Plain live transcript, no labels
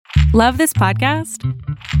Love this podcast?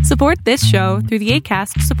 Support this show through the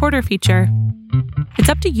Acast supporter feature. It's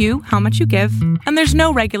up to you how much you give, and there's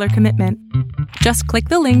no regular commitment. Just click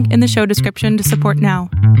the link in the show description to support now.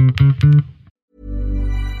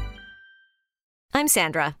 I'm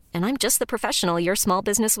Sandra, and I'm just the professional your small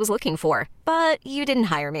business was looking for. But you didn't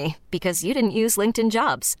hire me because you didn't use LinkedIn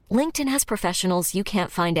Jobs. LinkedIn has professionals you can't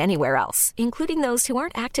find anywhere else, including those who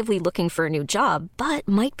aren't actively looking for a new job, but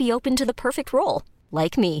might be open to the perfect role,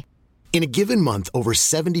 like me. In a given month, over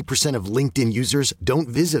 70% of LinkedIn users don't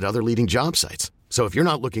visit other leading job sites. So if you're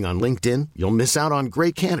not looking on LinkedIn, you'll miss out on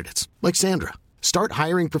great candidates like Sandra. Start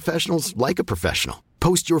hiring professionals like a professional.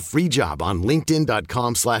 Post your free job on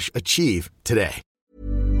linkedin.com/achieve today.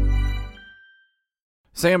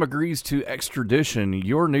 Sam agrees to extradition,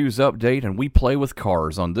 your news update, and we play with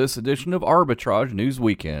cars on this edition of Arbitrage News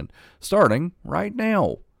Weekend, starting right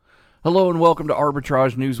now. Hello and welcome to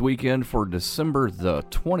Arbitrage News Weekend for December the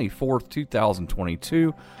 24th,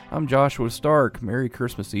 2022. I'm Joshua Stark. Merry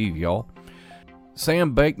Christmas Eve, y'all.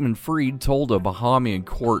 Sam Bankman-Fried told a Bahamian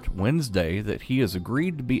court Wednesday that he has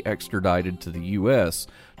agreed to be extradited to the U.S.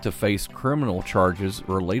 to face criminal charges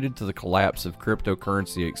related to the collapse of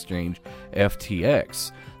cryptocurrency exchange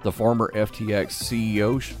FTX. The former FTX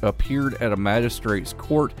CEO appeared at a magistrate's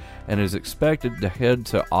court and is expected to head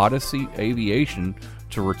to Odyssey Aviation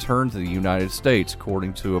to return to the United States,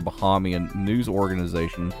 according to a Bahamian news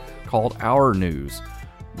organization called Our News.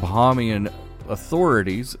 Bahamian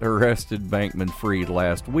authorities arrested Bankman-Fried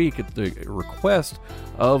last week at the request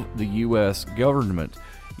of the U.S. government.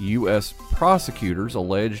 U.S. prosecutors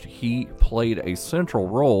alleged he played a central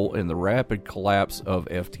role in the rapid collapse of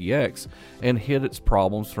FTX and hid its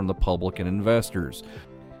problems from the public and investors.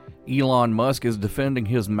 Elon Musk is defending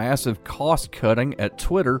his massive cost-cutting at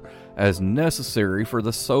Twitter as necessary for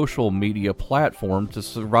the social media platform to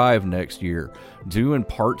survive next year, due in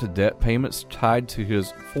part to debt payments tied to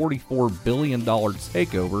his $44 billion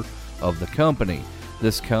takeover of the company.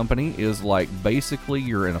 This company is like basically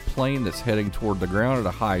you're in a plane that's heading toward the ground at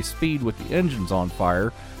a high speed with the engines on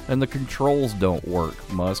fire and the controls don't work,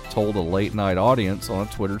 Musk told a late-night audience on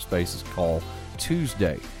a Twitter Spaces call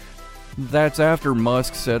Tuesday. That's after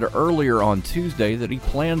Musk said earlier on Tuesday that he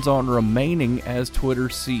plans on remaining as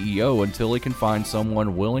Twitter's CEO until he can find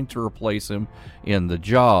someone willing to replace him in the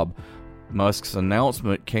job. Musk's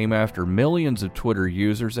announcement came after millions of Twitter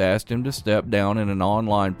users asked him to step down in an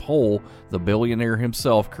online poll the billionaire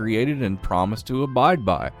himself created and promised to abide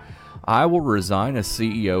by. "I will resign as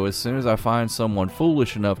CEO as soon as I find someone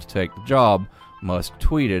foolish enough to take the job," Musk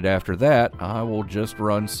tweeted. "After that, I will just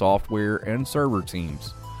run software and server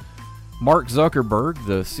teams." Mark Zuckerberg,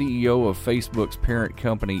 the CEO of Facebook's parent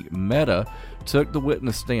company Meta, took the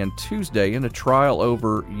witness stand Tuesday in a trial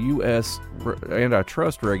over U.S.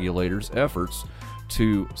 antitrust regulators' efforts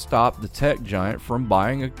to stop the tech giant from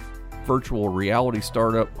buying a virtual reality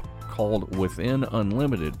startup called Within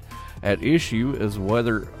Unlimited. At issue is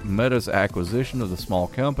whether Meta's acquisition of the small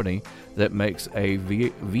company that makes a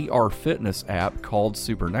VR fitness app called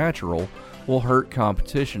Supernatural will hurt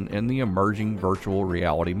competition in the emerging virtual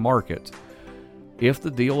reality market. If the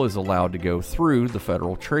deal is allowed to go through, the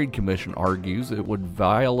Federal Trade Commission argues it would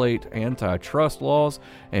violate antitrust laws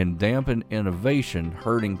and dampen innovation,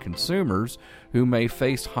 hurting consumers who may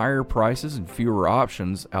face higher prices and fewer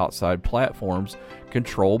options outside platforms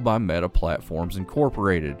controlled by Meta Platforms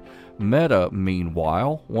Incorporated. Meta,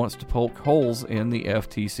 meanwhile, wants to poke holes in the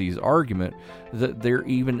FTC's argument that there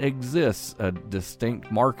even exists a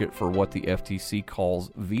distinct market for what the FTC calls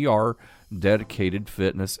VR dedicated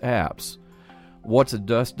fitness apps. What's a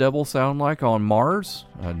dust devil sound like on Mars?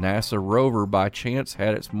 A NASA rover by chance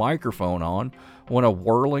had its microphone on when a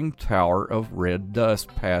whirling tower of red dust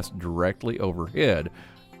passed directly overhead,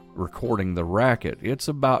 recording the racket. It's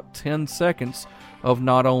about 10 seconds of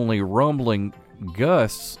not only rumbling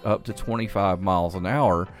gusts up to 25 miles an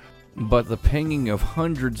hour, but the pinging of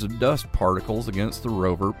hundreds of dust particles against the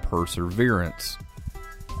rover Perseverance.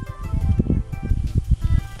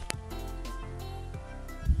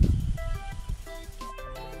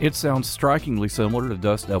 It sounds strikingly similar to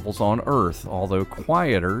dust devils on Earth, although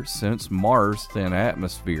quieter since Mars' thin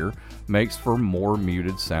atmosphere makes for more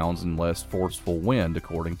muted sounds and less forceful wind,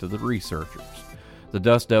 according to the researchers. The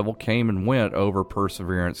dust devil came and went over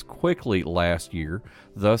Perseverance quickly last year,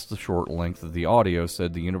 thus the short length of the audio,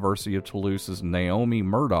 said the University of Toulouse's Naomi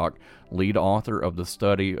Murdoch, lead author of the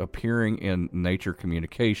study appearing in Nature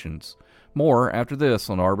Communications. More after this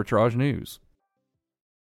on Arbitrage News.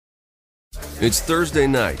 It's Thursday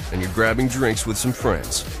night, and you're grabbing drinks with some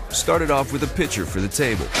friends. Started off with a pitcher for the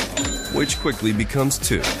table, which quickly becomes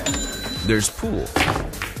two. There's pool.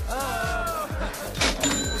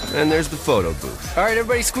 And there's the photo booth. All right,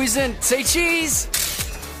 everybody squeeze in. Say cheese!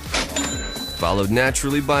 Followed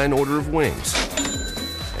naturally by an order of wings.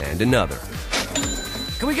 And another.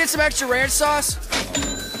 Can we get some extra ranch sauce?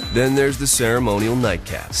 Then there's the ceremonial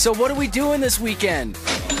nightcap. So what are we doing this weekend?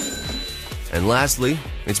 And lastly,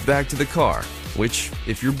 it's back to the car, which,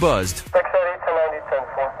 if you're buzzed,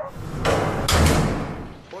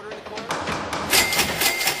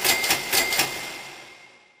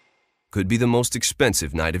 could be the most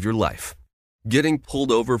expensive night of your life. Getting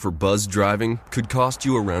pulled over for buzz driving could cost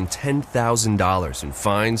you around $10,000 in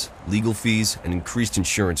fines, legal fees, and increased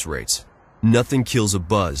insurance rates. Nothing kills a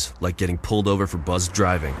buzz like getting pulled over for buzz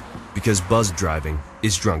driving, because buzz driving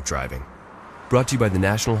is drunk driving. Brought to you by the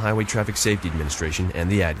National Highway Traffic Safety Administration and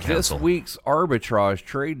the Ad Council. This week's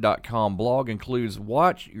ArbitrageTrade.com blog includes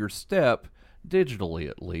Watch Your Step, digitally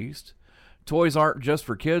at least. Toys aren't just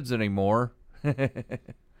for kids anymore.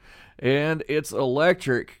 And it's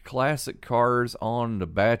electric, classic cars on the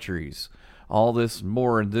batteries. All this and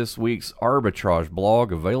more in this week's Arbitrage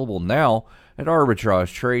blog, available now at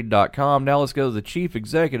arbitragetrade.com. Now let's go to the Chief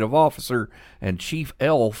Executive Officer and Chief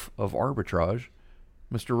Elf of Arbitrage,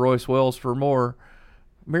 Mr. Royce Wells, for more.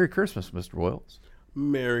 Merry Christmas, Mr. Wells.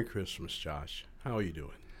 Merry Christmas, Josh. How are you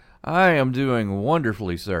doing? I am doing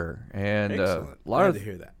wonderfully, sir. And Excellent. Glad to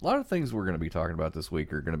hear that. A lot of things we're going to be talking about this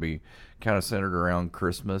week are going to be kind of centered around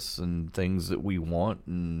Christmas and things that we want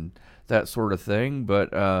and that sort of thing.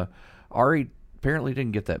 But Ari apparently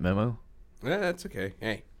didn't get that memo. Yeah, that's okay.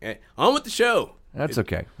 Hey, on with the show. That's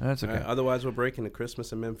okay. That's okay. Otherwise, we're breaking the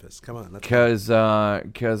Christmas in Memphis. Come on. Because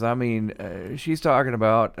I mean, she's talking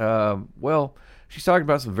about she's talking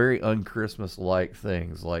about some very un-Christmas-like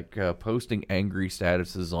things, like posting angry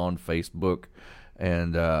statuses on Facebook,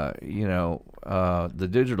 and the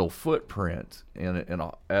digital footprint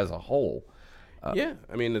as a whole. Yeah,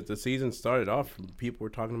 I mean, the season started off, people were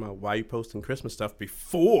talking about why you posting Christmas stuff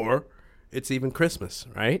before it's even Christmas,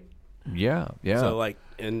 right? Yeah. So, like,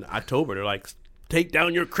 in October, they're like, take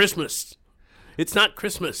down your Christmas. It's not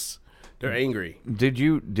Christmas. They're angry. Did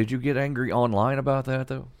you get angry online about that,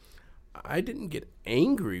 though? I didn't get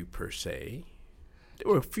angry, per se.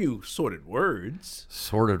 There were a few sorted words.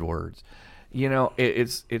 You know,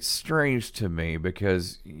 it's strange to me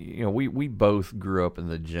because, we both grew up in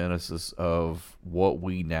the genesis of what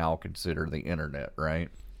we now consider the internet, right?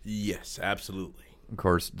 Yes, absolutely. Of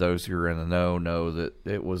course, those who are in the know that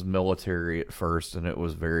it was military at first, and it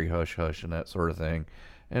was very hush-hush and that sort of thing.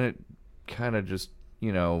 And it kind of just,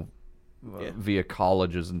 via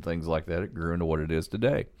colleges and things like that, it grew into what it is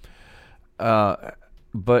today.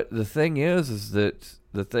 But the thing is that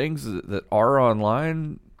the things that are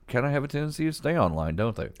online kind of have a tendency to stay online,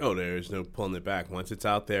 don't they? Oh, there's no pulling it back. Once it's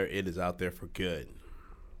out there, it is out there for good.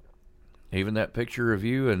 Even that picture of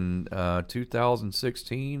you in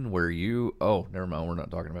 2016 where you... Oh, never mind. We're not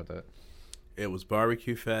talking about that. It was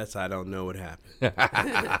Barbecue Fest. I don't know what happened.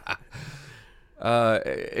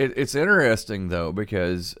 It's interesting, though,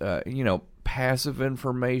 because, passive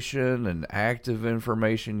information and active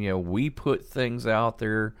information, we put things out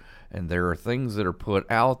there, and there are things that are put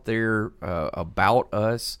out there about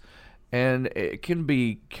us, and it can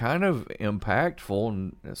be kind of impactful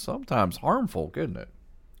and sometimes harmful, couldn't it?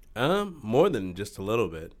 More than just a little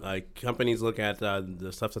bit. Like, companies look at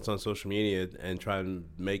the stuff that's on social media and try and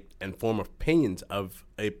make and form opinions of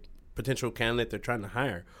a potential candidate they're trying to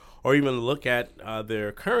hire, or even look at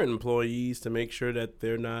their current employees to make sure that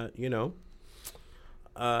they're not,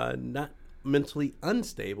 not mentally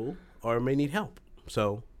unstable or may need help.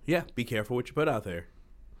 So, yeah, be careful what you put out there.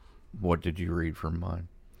 What did you read from mine?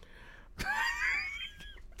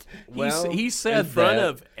 Well, he said in front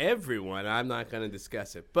of everyone, I'm not going to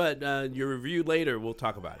discuss it. But your review later, we'll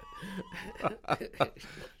talk about it.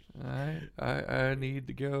 I need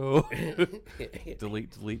to go.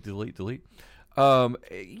 delete.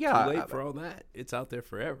 Yeah. Too late for all that. It's out there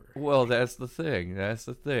forever. Well, that's the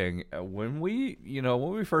thing. When we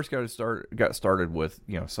first got started with,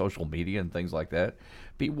 social media and things like that,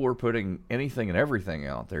 people were putting anything and everything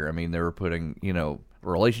out there. I mean, they were putting,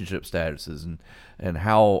 relationship statuses and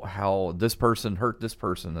how this person hurt this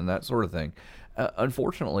person and that sort of thing.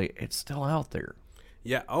 Unfortunately, it's still out there.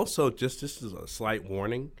 Yeah. Also, just this is a slight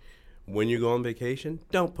warning. When you go on vacation,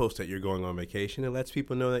 don't post that you're going on vacation. It lets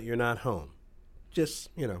people know that you're not home. Just,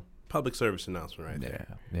 public service announcement right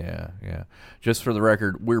there. Yeah. Just for the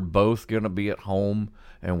record, we're both going to be at home,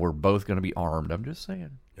 and we're both going to be armed. I'm just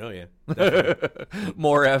saying. Oh, yeah.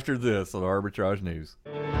 More after this on Arbitrage News.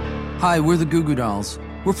 Hi, we're the Goo Goo Dolls.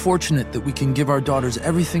 We're fortunate that we can give our daughters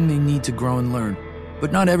everything they need to grow and learn.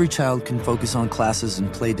 But not every child can focus on classes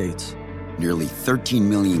and play dates. Nearly 13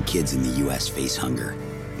 million kids in the U.S. face hunger.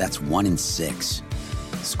 That's 1 in 6.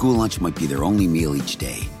 School lunch might be their only meal each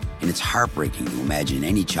day, and it's heartbreaking to imagine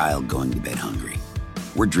any child going to bed hungry.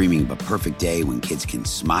 We're dreaming of a perfect day when kids can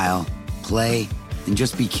smile, play, and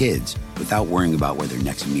just be kids without worrying about where their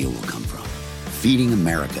next meal will come from. Feeding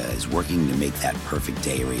America is working to make that perfect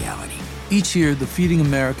day a reality. Each year, the Feeding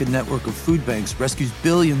America network of food banks rescues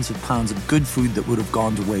billions of pounds of good food that would have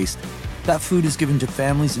gone to waste. That food is given to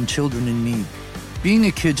families and children in need. Being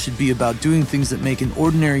a kid should be about doing things that make an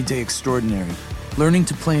ordinary day extraordinary. Learning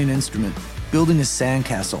to play an instrument, building a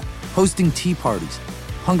sandcastle, hosting tea parties.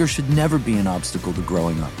 Hunger should never be an obstacle to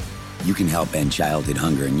growing up. You can help end childhood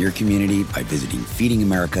hunger in your community by visiting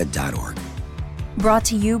feedingamerica.org. Brought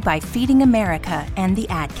to you by Feeding America and the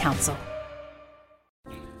Ad Council.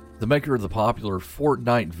 The maker of the popular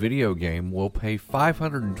Fortnite video game will pay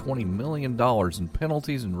 $520 million in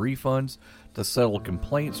penalties and refunds to settle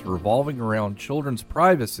complaints revolving around children's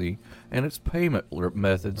privacy and its payment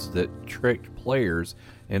methods that tricked players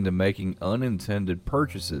into making unintended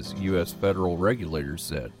purchases, U.S. federal regulators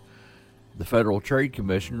said. The Federal Trade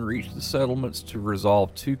Commission reached the settlements to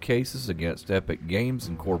resolve 2 cases against Epic Games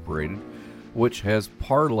Incorporated, which has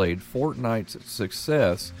parlayed Fortnite's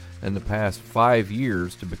success in the past 5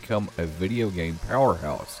 years to become a video game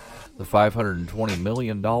powerhouse. The $520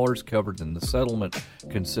 million covered in the settlement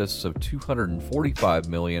consists of $245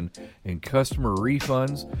 million in customer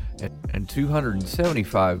refunds and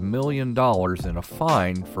 $275 million in a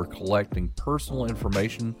fine for collecting personal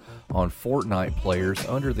information on Fortnite players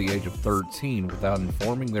under the age of 13 without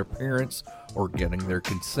informing their parents or getting their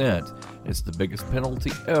consent. It's the biggest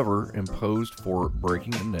penalty ever imposed for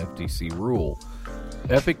breaking an FTC rule.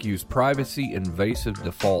 Epic used privacy invasive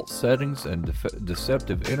default settings and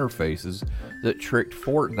deceptive interfaces that tricked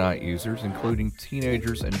Fortnite users, including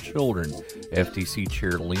teenagers and children, FTC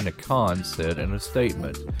Chair Lena Khan said in a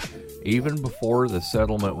statement. Even before the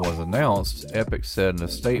settlement was announced, Epic said in a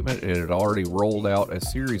statement it had already rolled out a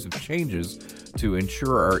series of changes to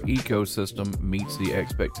ensure our ecosystem meets the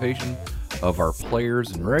expectation of our players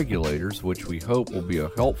and regulators, which we hope will be a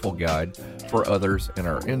helpful guide for others in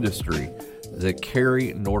our industry. The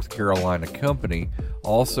Cary, North Carolina company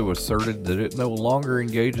also asserted that it no longer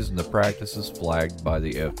engages in the practices flagged by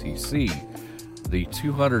the FTC. The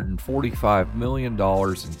 $245 million in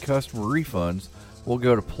customer refunds will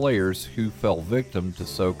go to players who fell victim to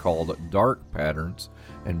so-called dark patterns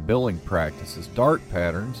and billing practices. Dark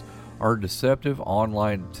patterns are deceptive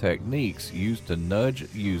online techniques used to nudge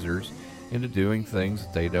users into doing things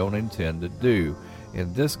that they don't intend to do.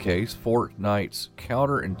 In this case, Fortnite's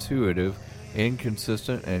counterintuitive,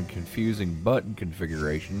 inconsistent, and confusing button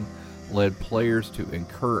configuration led players to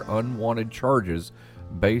incur unwanted charges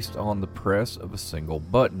based on the press of a single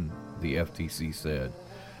button, the FTC said.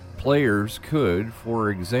 Players could, for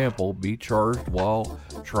example, be charged while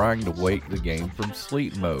trying to wake the game from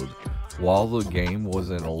sleep mode, while the game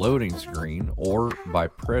was in a loading screen, or by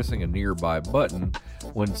pressing a nearby button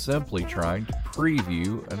when simply trying to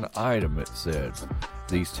preview an item, it said.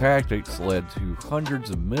 These tactics led to hundreds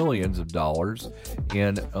of millions of dollars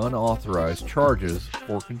in unauthorized charges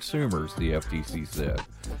for consumers, the FTC said.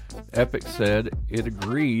 Epic said it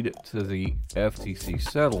agreed to the FTC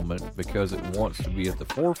settlement because it wants to be at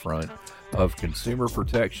the forefront of consumer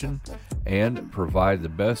protection and provide the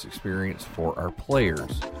best experience for our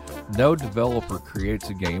players. No developer creates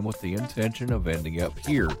a game with the intention of ending up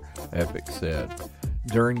here, Epic said.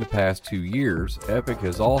 During the past 2 years, Epic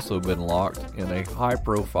has also been locked in a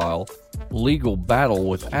high-profile legal battle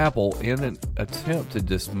with Apple in an attempt to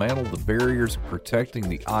dismantle the barriers protecting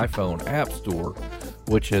the iPhone App Store,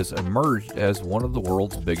 which has emerged as one of the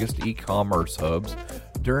world's biggest e-commerce hubs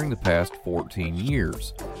during the past 14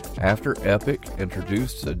 years. After Epic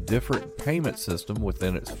introduced a different payment system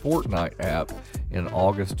within its Fortnite app in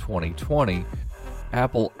August 2020,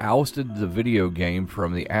 Apple ousted the video game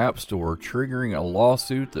from the App Store, triggering a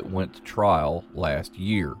lawsuit that went to trial last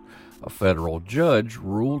year. A federal judge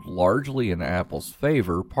ruled largely in Apple's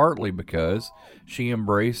favor, partly because she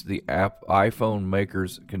embraced the iPhone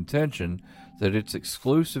maker's contention that its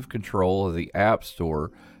exclusive control of the App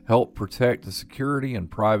Store helped protect the security and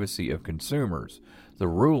privacy of consumers. The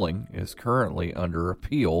ruling is currently under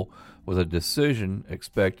appeal, with a decision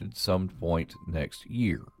expected some point next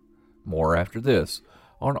year. More after this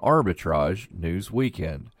on Arbitrage News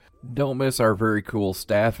Weekend. Don't miss our very cool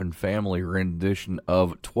staff and family rendition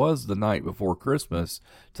of 'Twas the Night Before Christmas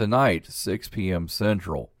tonight, 6 p.m.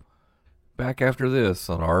 Central. Back after this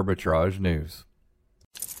on Arbitrage News.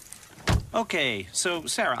 Okay, so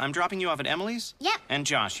Sarah, I'm dropping you off at Emily's? Yep. And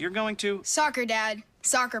Josh, you're going to? Soccer, Dad.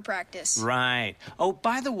 Soccer practice. Right. Oh,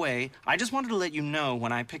 by the way, I just wanted to let you know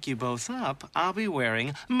when I pick you both up, I'll be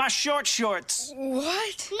wearing my short shorts.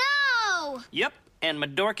 What? No! Yep, and my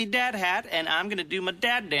dorky dad hat, and I'm gonna do my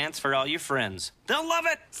dad dance for all your friends. They'll love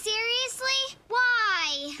it! Seriously?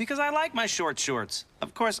 Why? Because I like my short shorts.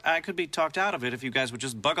 Of course, I could be talked out of it if you guys would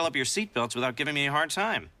just buckle up your seatbelts without giving me a hard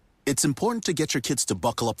time. It's important to get your kids to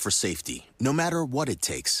buckle up for safety, no matter what it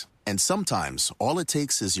takes. And sometimes, all it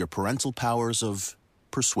takes is your parental powers of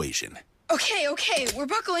persuasion. Okay, we're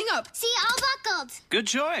buckling up. See, all buckled. Good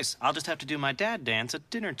choice. I'll just have to do my dad dance at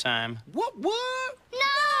dinner time. What?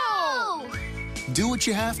 No! Do what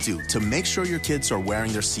you have to make sure your kids are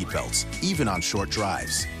wearing their seatbelts, even on short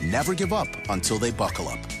drives. Never give up until they buckle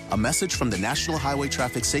up. A message from the National Highway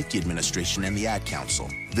Traffic Safety Administration and the Ad Council.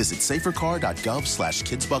 Visit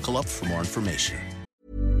safercar.gov/kidsbuckleup for more information.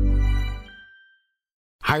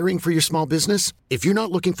 Hiring for your small business? If you're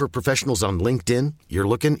not looking for professionals on LinkedIn, you're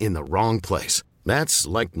looking in the wrong place. That's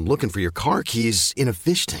like looking for your car keys in a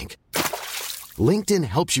fish tank. LinkedIn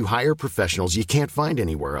helps you hire professionals you can't find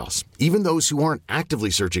anywhere else, even those who aren't actively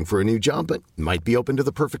searching for a new job but might be open to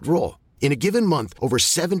the perfect role. In a given month, over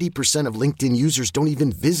 70% of LinkedIn users don't even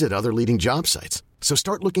visit other leading job sites. So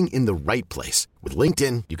start looking in the right place. With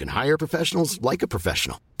LinkedIn, you can hire professionals like a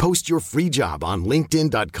professional. Post your free job on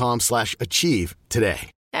linkedin.com/achieve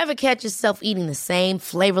today. Ever catch yourself eating the same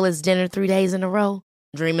flavorless dinner 3 days in a row?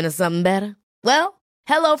 Dreaming of something better? Well,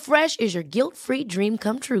 HelloFresh is your guilt-free dream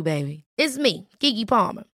come true, baby. It's me, Keke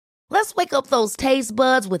Palmer. Let's wake up those taste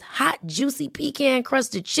buds with hot, juicy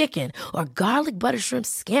pecan-crusted chicken or garlic butter shrimp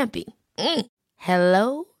scampi.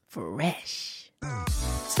 Hello Fresh.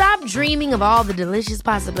 Stop dreaming of all the delicious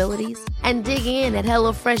possibilities and dig in at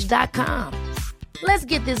HelloFresh.com. Let's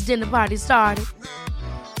get this dinner party started.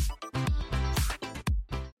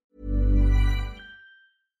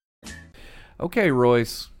 Okay,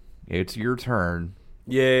 Royce, it's your turn.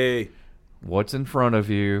 Yay. What's in front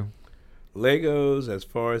of you? Legos as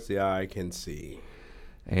far as the eye can see.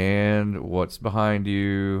 And what's behind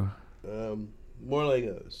you? More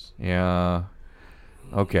Legos. Yeah.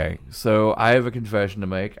 Okay, so I have a confession to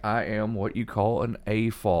make. I am what you call an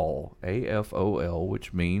AFOL, AFOL,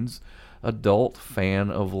 which means adult fan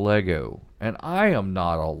of Lego. And I am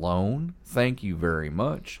not alone. Thank you very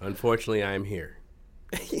much. Unfortunately, I am here.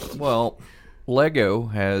 Well, Lego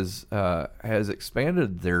has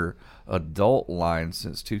expanded their adult line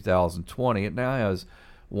since 2020. It now has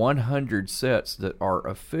 100 sets that are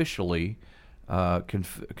officially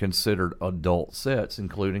considered adult sets,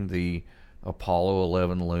 including the Apollo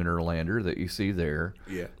 11 lunar lander that you see there.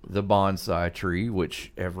 Yeah. The bonsai tree,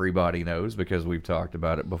 which everybody knows because we've talked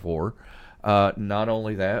about it before. Not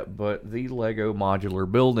only that, but the Lego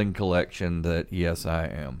modular building collection that, yes, I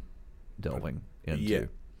am delving into.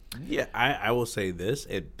 Yeah, I will say this.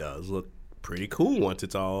 It does look pretty cool once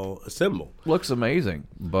it's all assembled. Looks amazing,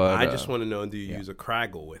 but I just want to know, do you use a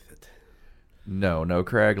Craggle with it? No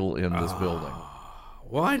Craggle in this building.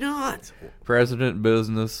 Why not? President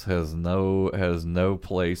Business has no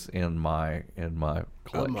place in my collection.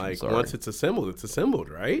 I'm like, sorry. once it's assembled,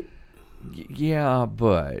 right? Yeah,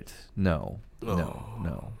 but no.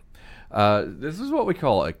 This is what we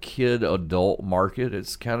call a kid adult market.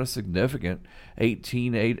 It's kind of significant.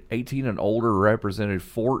 18 and older represented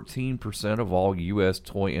 14% of all U.S.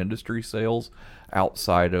 toy industry sales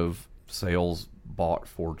outside of sales bought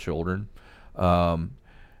for children.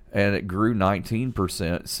 And it grew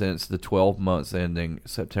 19% since the 12 months ending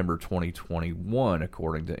September 2021,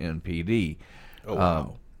 according to NPD. Oh,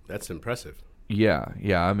 wow. That's impressive. Yeah.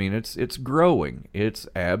 I mean, it's growing. It's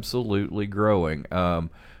absolutely growing.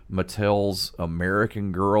 Mattel's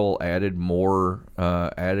American Girl added more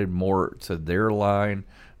to their line.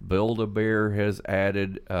 Build-A-Bear has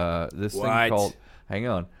added this thing called. Hang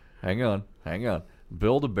on.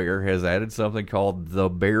 Build-A-Bear has added something called the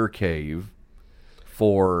Bear Cave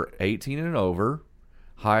for 18 and over,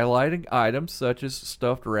 highlighting items such as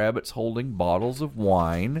stuffed rabbits holding bottles of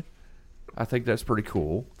wine. I think that's pretty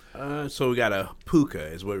cool. So we got a puka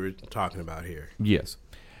is what we're talking about here. Yes.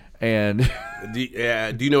 And do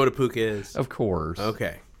you know what a puka is? Of course.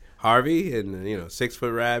 Okay. Harvey and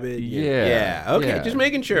 6-foot rabbit. Yeah. Okay. Yeah. Just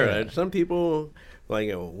making sure. Yeah. Some people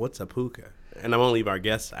like, what's a puka? And I'm gonna leave our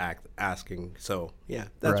guests asking. So yeah,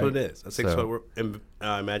 that's right. what it is. A 6-foot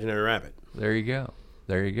imaginary rabbit. There you go.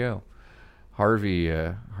 Harvey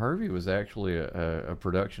was actually a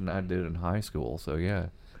production I did in high school. So yeah.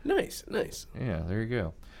 Nice. Yeah, there you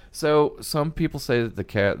go. So some people say that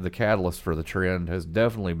the catalyst for the trend has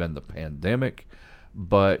definitely been the pandemic.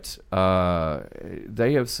 but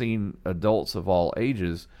they have seen adults of all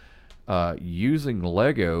ages using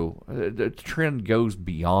Lego. The trend goes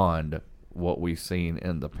beyond what we've seen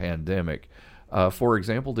in the pandemic. For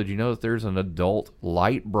example, did you know that there's an adult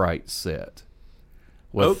Light Bright set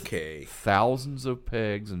with thousands of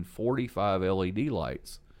pegs and 45 LED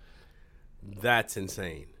lights? That's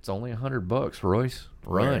insane. It's only $100, Royce.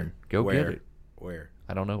 Run. Go get it. Where?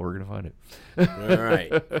 I don't know. We're going to find it. All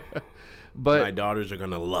right. But my daughters are going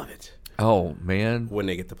to love it. Oh, man. When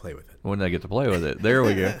they get to play with it. When they get to play with it. There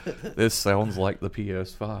we go. This sounds like the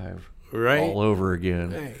PS5. Right. All over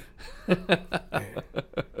again. Hey.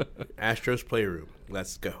 Astro's Playroom.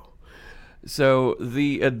 Let's go. So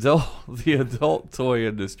the adult toy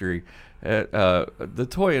industry, the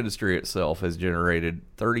toy industry itself has generated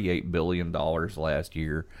 $38 billion last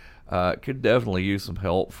year. Could definitely use some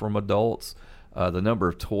help from adults. The number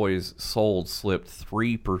of toys sold slipped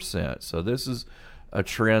 3%. So this is a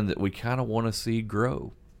trend that we kind of want to see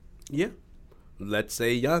grow. Yeah. Let's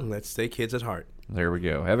stay young. Let's stay kids at heart. There we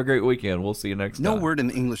go. Have a great weekend. We'll see you next time. No word in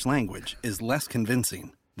the English language is less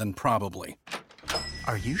convincing than probably.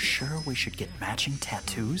 Are you sure we should get matching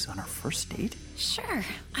tattoos on our first date? Sure.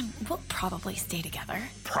 We'll probably stay together.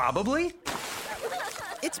 Probably?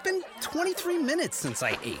 It's been 23 minutes since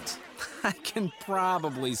I ate. I can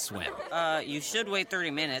probably swim. You should wait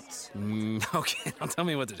 30 minutes. Okay, now tell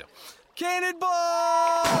me what to do.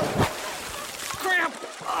 Cannonball! Cramp!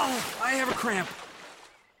 Oh, I have a cramp.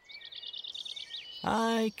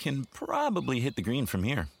 I can probably hit the green from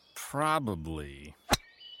here. Probably.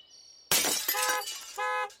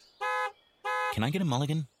 Can I get a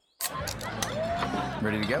mulligan?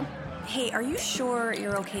 Ready to go? Hey, are you sure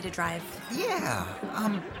you're okay to drive? Yeah,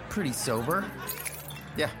 I'm pretty sober.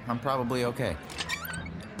 Yeah, I'm probably okay.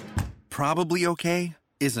 Probably okay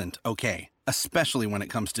isn't okay, especially when it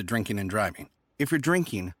comes to drinking and driving. If you're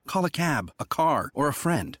drinking, call a cab, a car, or a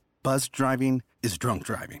friend. Buzzed driving is drunk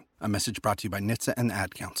driving. A message brought to you by NHTSA and the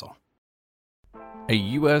Ad Council. A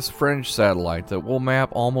U.S. French satellite that will map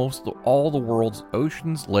almost all the world's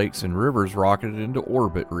oceans, lakes, and rivers rocketed into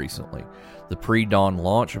orbit recently. The pre-dawn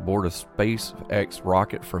launch aboard a SpaceX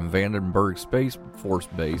rocket from Vandenberg Space Force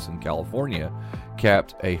Base in California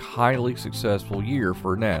capped a highly successful year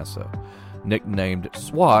for NASA. Nicknamed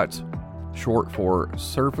SWOT, short for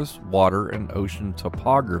Surface, Water, and Ocean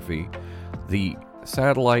Topography, the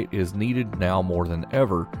satellite is needed now more than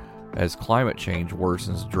ever as climate change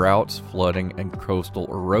worsens droughts, flooding, and coastal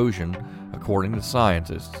erosion, according to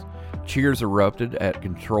scientists. Cheers erupted at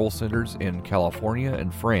control centers in California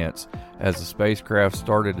and France as the spacecraft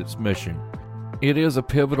started its mission. It is a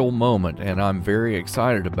pivotal moment, and I'm very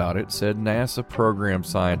excited about it, said NASA program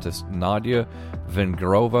scientist Nadia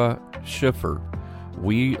Vengrova-Schiffer.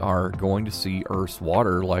 We are going to see Earth's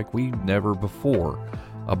water like we never before.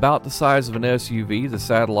 About the size of an SUV, the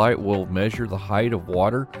satellite will measure the height of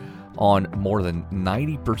water on more than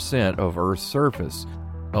 90% of Earth's surface,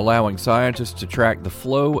 allowing scientists to track the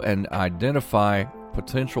flow and identify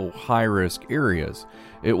potential high-risk areas.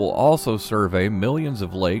 It will also survey millions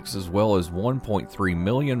of lakes as well as 1.3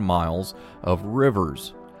 million miles of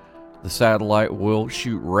rivers. The satellite will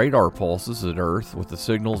shoot radar pulses at Earth with the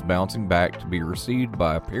signals bouncing back to be received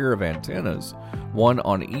by a pair of antennas, one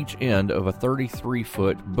on each end of a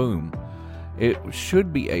 33-foot boom. It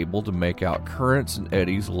should be able to make out currents and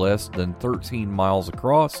eddies less than 13 miles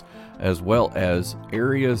across, as well as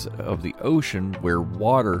areas of the ocean where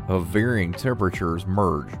water of varying temperatures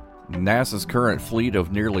merge. NASA's current fleet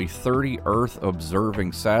of nearly 30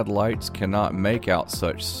 Earth-observing satellites cannot make out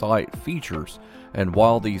such slight features, and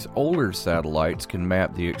while these older satellites can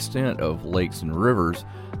map the extent of lakes and rivers,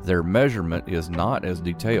 their measurement is not as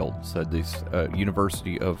detailed, said the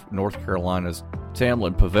University of North Carolina's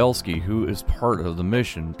Tamlin Pavelski, who is part of the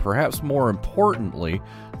mission. Perhaps more importantly,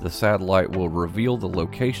 the satellite will reveal the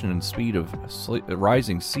location and speed of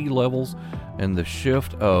rising sea levels and the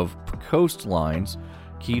shift of coastlines,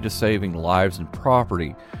 key to saving lives and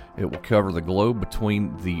property. It will cover the globe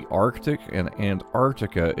between the Arctic and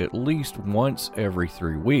Antarctica at least once every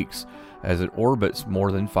 3 weeks, as it orbits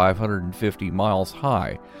more than 550 miles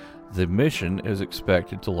high. The mission is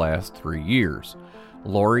expected to last 3 years.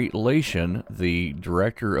 Lori Lation, the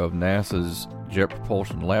director of NASA's Jet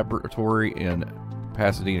Propulsion Laboratory in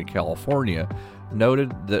Pasadena, California,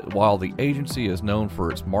 noted that while the agency is known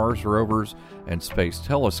for its Mars rovers and space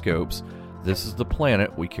telescopes, this is the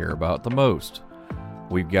planet we care about the most.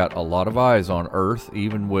 We've got a lot of eyes on Earth,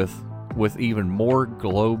 even with even more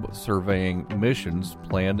globe surveying missions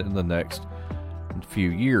planned in the next few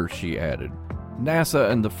years, she added. NASA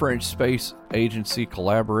and the French Space Agency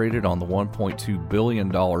collaborated on the $1.2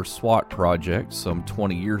 billion SWAT project, some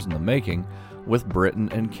 20 years in the making, with Britain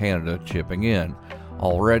and Canada chipping in.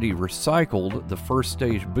 Already recycled, the first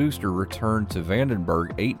stage booster returned to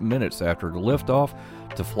Vandenberg 8 minutes after the liftoff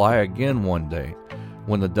to fly again one day.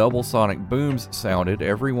 When the double sonic booms sounded,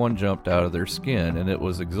 everyone jumped out of their skin, and it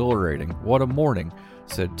was exhilarating. What a morning,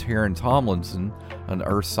 said Taryn Tomlinson, an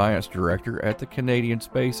Earth Science Director at the Canadian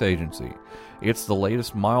Space Agency. It's the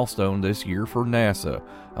latest milestone this year for NASA.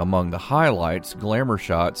 Among the highlights, glamour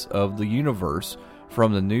shots of the universe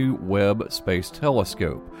from the new Webb Space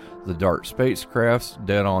Telescope, the DART spacecraft's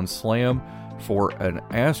dead-on slam for an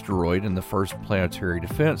asteroid in the first planetary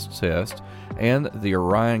defense test, and the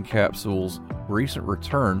Orion capsule's recent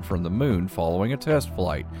return from the moon following a test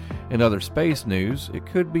flight. In other space news, it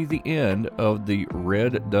could be the end of the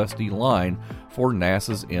red dusty line for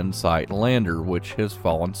NASA's InSight lander, which has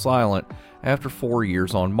fallen silent after 4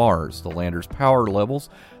 years on Mars. The lander's power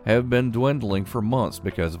levels have been dwindling for months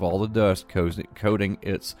because of all the dust coating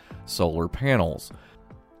its solar panels.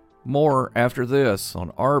 More after this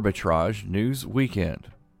on Arbitrage News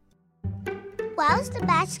Weekend. Why was the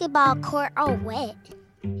basketball court all wet?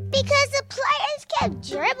 Because the players kept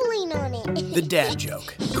dribbling on it. The dad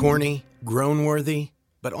joke. Corny, groan-worthy,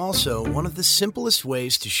 but also one of the simplest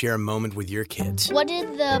ways to share a moment with your kids. What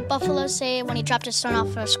did the buffalo say when he dropped his son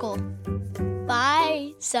off for school?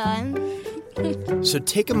 Bye, son. So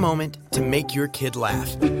take a moment to make your kid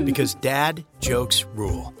laugh, because dad jokes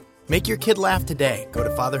rule. Make your kid laugh today. Go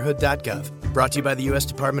to fatherhood.gov. Brought to you by the U.S.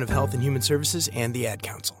 Department of Health and Human Services and the Ad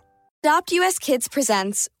Council. Adopt US Kids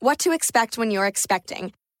presents What to Expect When You're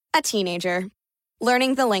Expecting a Teenager.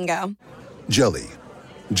 Learning the lingo. Jelly.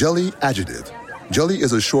 Jelly adjective. Jelly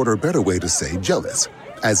is a shorter, better way to say jealous.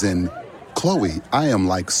 As in, Chloe, I am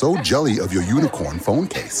like so jelly of your unicorn phone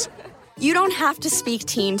case. You don't have to speak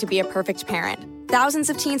teen to be a perfect parent. Thousands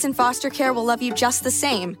of teens in foster care will love you just the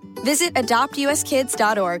same. Visit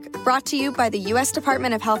adoptuskids.org. Brought to you by the U.S.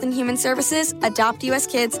 Department of Health and Human Services, Adopt US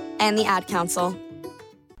Kids, and the Ad Council.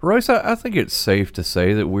 Royce, I think it's safe to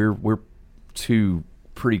say that we're two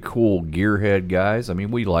pretty cool gearhead guys. I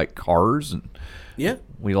mean, we like cars and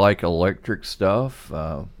we like electric stuff.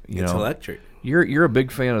 It's electric. You're a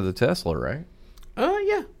big fan of the Tesla, right?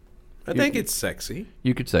 Yeah. I think it's sexy.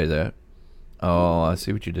 You could say that. Oh, I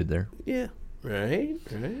see what you did there. Yeah. Right.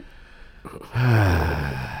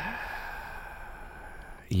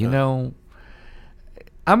 You know,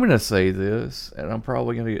 I'm going to say this, and I'm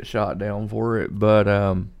probably going to get shot down for it, but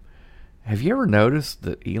have you ever noticed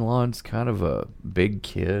that Elon's kind of a big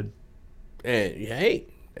kid? Hey,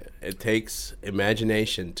 it takes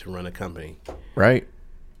imagination to run a company. Right.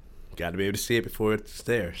 Got to be able to see it before it's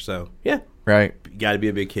there. So, yeah. Right. You got to be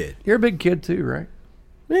a big kid. You're a big kid too, right?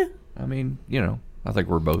 Yeah. I mean, you know, I think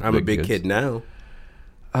we're both I'm big a big kids. kid now.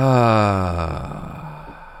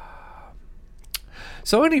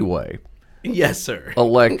 So anyway. Yes, sir.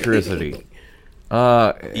 Electricity.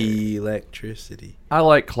 Electricity. I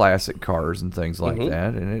like classic cars and things like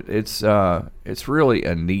that, and it's really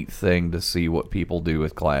a neat thing to see what people do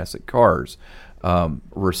with classic cars,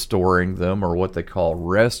 restoring them, or what they call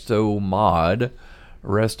resto mod.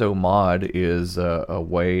 Resto mod is a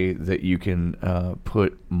way that you can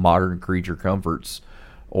put modern creature comforts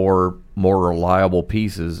or more reliable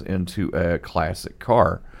pieces into a classic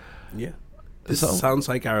car. Yeah. This sounds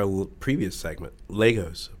like our previous segment,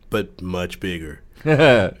 Legos, but much bigger.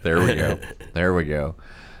 There we go. There we go.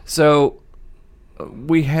 So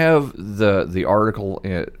we have the article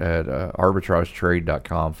at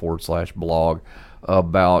arbitragetrade.com/blog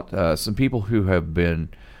about some people who have been,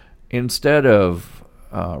 instead of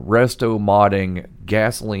resto modding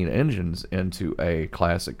gasoline engines into a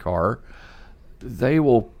classic car, they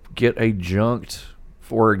will get a junked,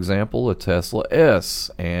 for example, a Tesla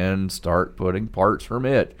S, and start putting parts from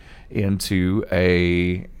it into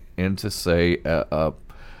say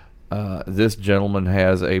this gentleman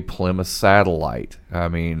has a Plymouth Satellite. I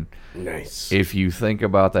mean, nice. If you think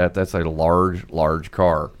about that, that's a large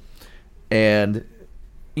car, and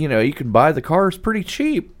you know, you can buy the cars pretty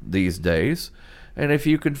cheap these days. And if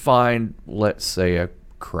you can find, let's say, a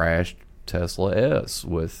crashed Tesla S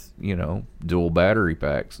with, you know, dual battery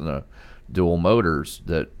packs and dual motors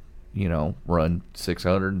that, you know, run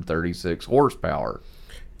 636 horsepower.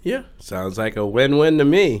 Yeah, sounds like a win-win to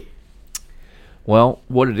me. Well,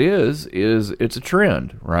 what it is it's a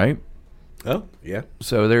trend, right? Oh, yeah.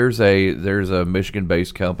 So there's a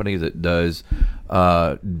Michigan-based company that does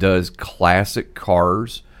classic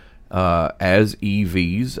cars as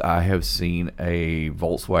EVs. I have seen a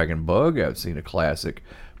Volkswagen Bug. I've seen a classic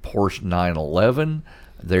Porsche 911.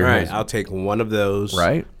 I'll take one of those.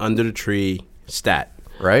 Right. Under the tree stat.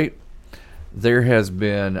 Right. There has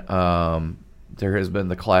been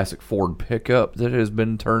the classic Ford pickup that has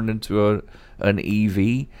been turned into an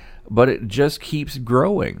EV, but it just keeps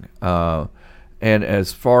growing. And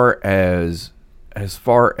as far as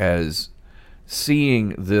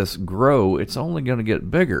seeing this grow, it's only going to get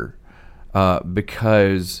bigger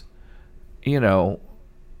because,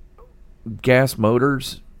 gas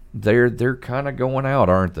motors, they're kind of going out,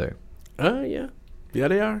 aren't they? Yeah,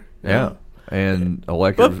 they are. Yeah, and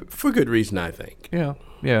electric, but for good reason, I think. Yeah.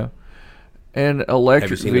 And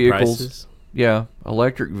electric vehicles. The prices? Yeah,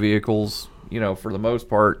 electric vehicles. For the most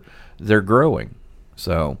part, they're growing.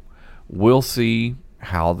 So we'll see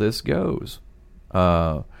how this goes.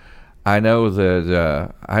 I know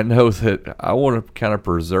that I want to kind of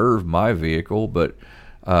preserve my vehicle, but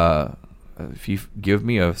if you give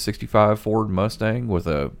me a 65 Ford Mustang with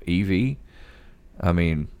a EV, I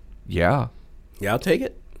mean, yeah, I'll take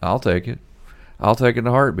it. I'll take it in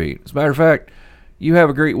a heartbeat. As a matter of fact, you have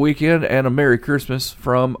a great weekend and a Merry Christmas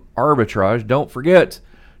from Arbitrage. Don't forget,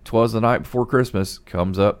 'Twas the Night Before Christmas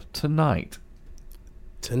comes up tonight.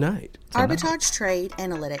 Arbitrage Trade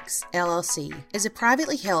Analytics, LLC, is a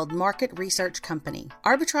privately held market research company.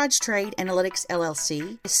 Arbitrage Trade Analytics,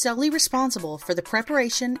 LLC, is solely responsible for the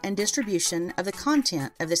preparation and distribution of the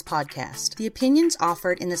content of this podcast. The opinions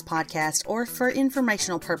offered in this podcast are for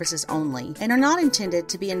informational purposes only and are not intended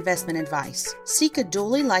to be investment advice. Seek a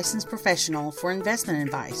duly licensed professional for investment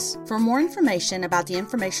advice. For more information about the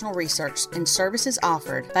informational research and services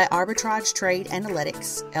offered by Arbitrage Trade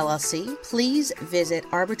Analytics, LLC, please visit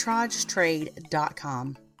arbitragetrade.com.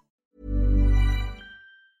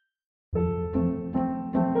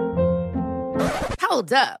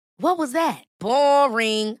 Hold up. What was that?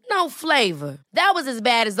 Boring. No flavor. That was as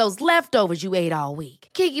bad as those leftovers you ate all week.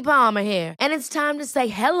 Keke Palmer here, and it's time to say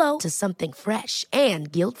hello to something fresh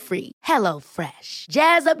and guilt-free. Hello Fresh.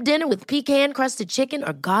 Jazz up dinner with pecan-crusted chicken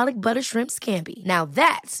or garlic butter shrimp scampi. Now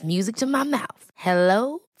that's music to my mouth.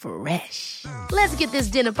 Hello Fresh. Let's get this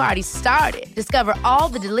dinner party started. Discover all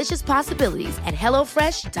the delicious possibilities at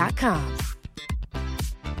HelloFresh.com.